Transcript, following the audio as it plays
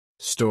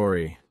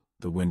Story: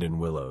 The Wind and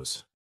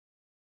Willows.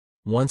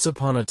 Once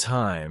upon a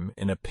time,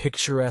 in a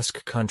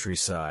picturesque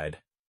countryside,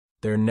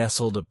 there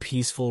nestled a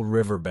peaceful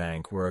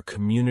riverbank where a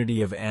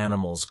community of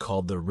animals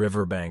called the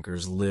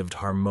riverbankers lived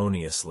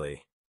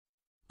harmoniously.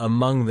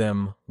 Among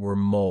them were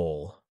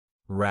mole,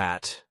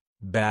 rat,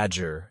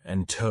 badger,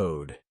 and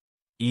toad,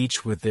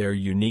 each with their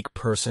unique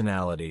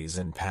personalities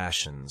and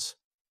passions.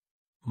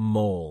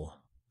 Mole,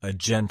 a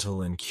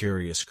gentle and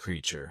curious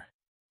creature,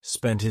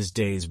 spent his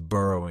days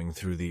burrowing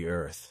through the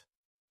earth,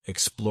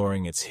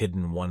 exploring its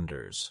hidden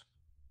wonders.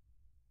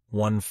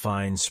 One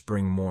fine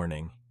spring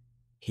morning,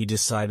 he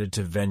decided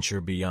to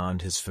venture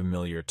beyond his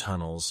familiar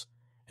tunnels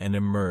and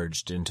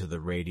emerged into the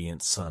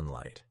radiant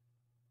sunlight.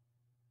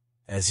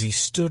 As he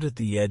stood at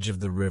the edge of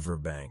the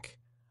riverbank,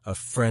 a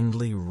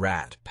friendly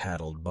rat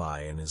paddled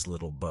by in his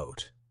little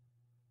boat.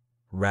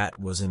 Rat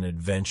was an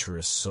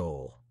adventurous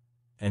soul,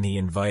 and he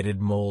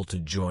invited Mole to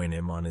join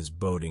him on his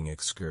boating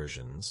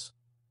excursions.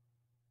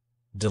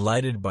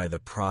 Delighted by the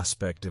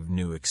prospect of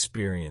new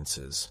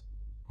experiences,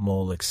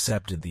 Mole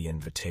accepted the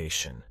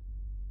invitation,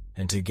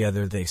 and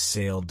together they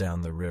sailed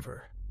down the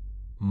river,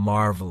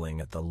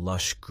 marveling at the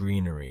lush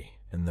greenery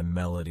and the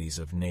melodies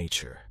of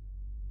nature.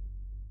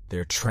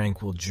 Their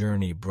tranquil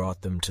journey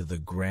brought them to the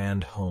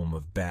grand home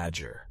of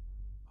Badger,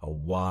 a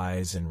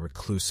wise and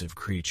reclusive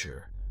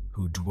creature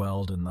who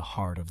dwelled in the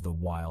heart of the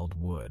wild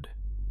wood.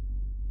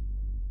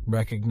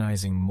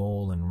 Recognizing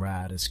Mole and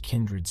Rat as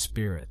kindred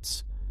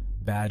spirits,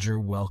 Badger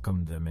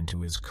welcomed them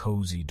into his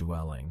cozy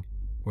dwelling,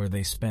 where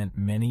they spent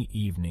many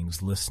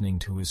evenings listening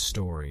to his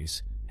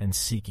stories and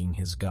seeking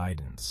his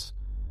guidance.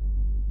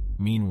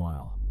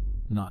 Meanwhile,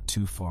 not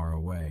too far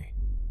away,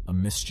 a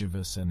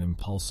mischievous and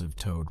impulsive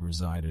toad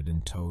resided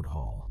in Toad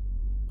Hall,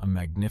 a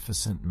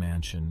magnificent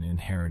mansion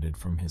inherited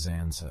from his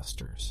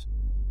ancestors.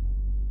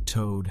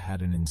 Toad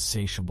had an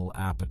insatiable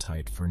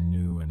appetite for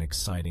new and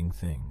exciting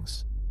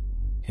things.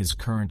 His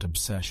current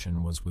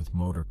obsession was with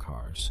motor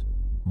cars,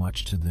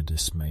 much to the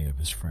dismay of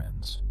his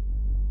friends.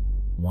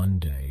 One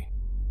day,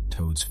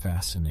 Toad's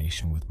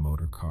fascination with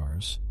motor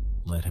cars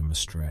led him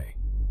astray.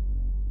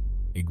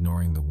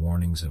 Ignoring the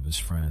warnings of his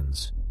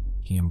friends,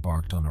 he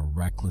embarked on a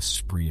reckless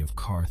spree of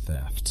car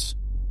thefts,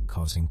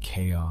 causing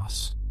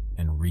chaos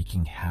and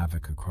wreaking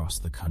havoc across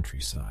the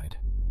countryside.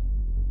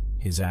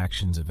 His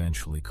actions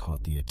eventually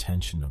caught the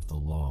attention of the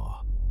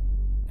law,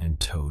 and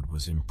Toad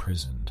was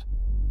imprisoned.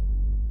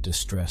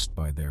 Distressed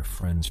by their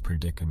friend's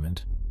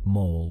predicament,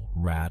 Mole,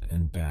 Rat,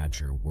 and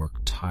Badger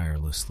worked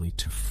tirelessly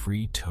to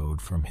free Toad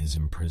from his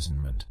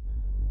imprisonment.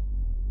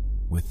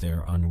 With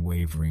their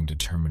unwavering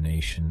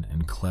determination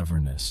and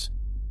cleverness,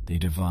 they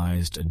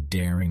devised a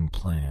daring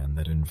plan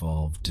that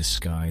involved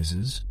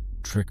disguises,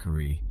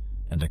 trickery,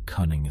 and a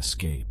cunning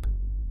escape.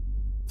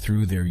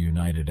 Through their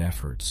united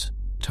efforts,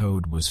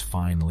 Toad was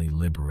finally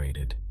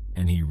liberated,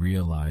 and he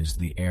realized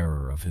the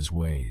error of his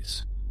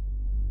ways.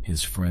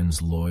 His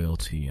friend's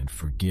loyalty and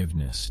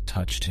forgiveness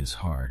touched his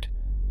heart,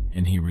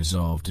 and he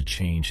resolved to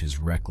change his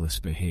reckless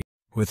behavior.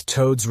 With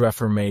Toad's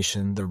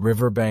reformation, the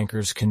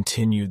riverbankers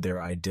continued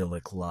their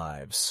idyllic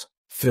lives,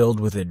 filled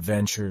with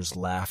adventures,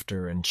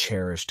 laughter, and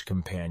cherished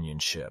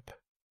companionship.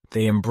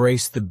 They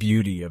embraced the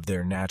beauty of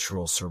their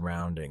natural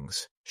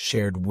surroundings,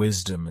 shared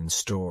wisdom and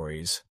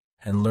stories,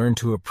 and learned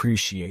to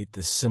appreciate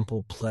the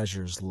simple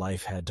pleasures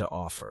life had to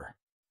offer.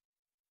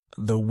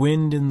 The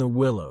Wind and the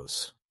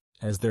Willows,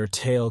 as their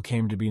tale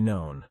came to be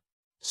known,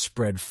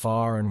 spread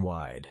far and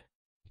wide,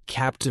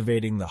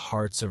 captivating the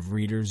hearts of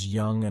readers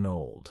young and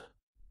old.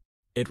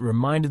 It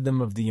reminded them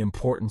of the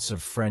importance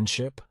of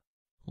friendship,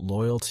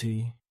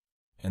 loyalty,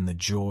 and the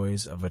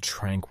joys of a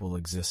tranquil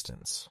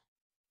existence.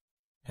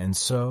 And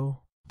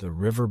so, the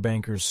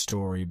riverbanker's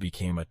story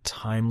became a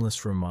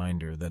timeless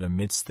reminder that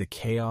amidst the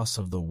chaos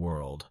of the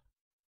world,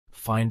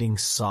 finding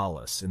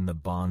solace in the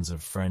bonds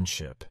of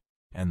friendship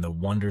and the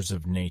wonders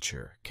of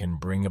nature can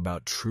bring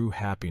about true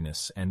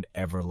happiness and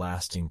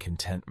everlasting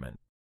contentment.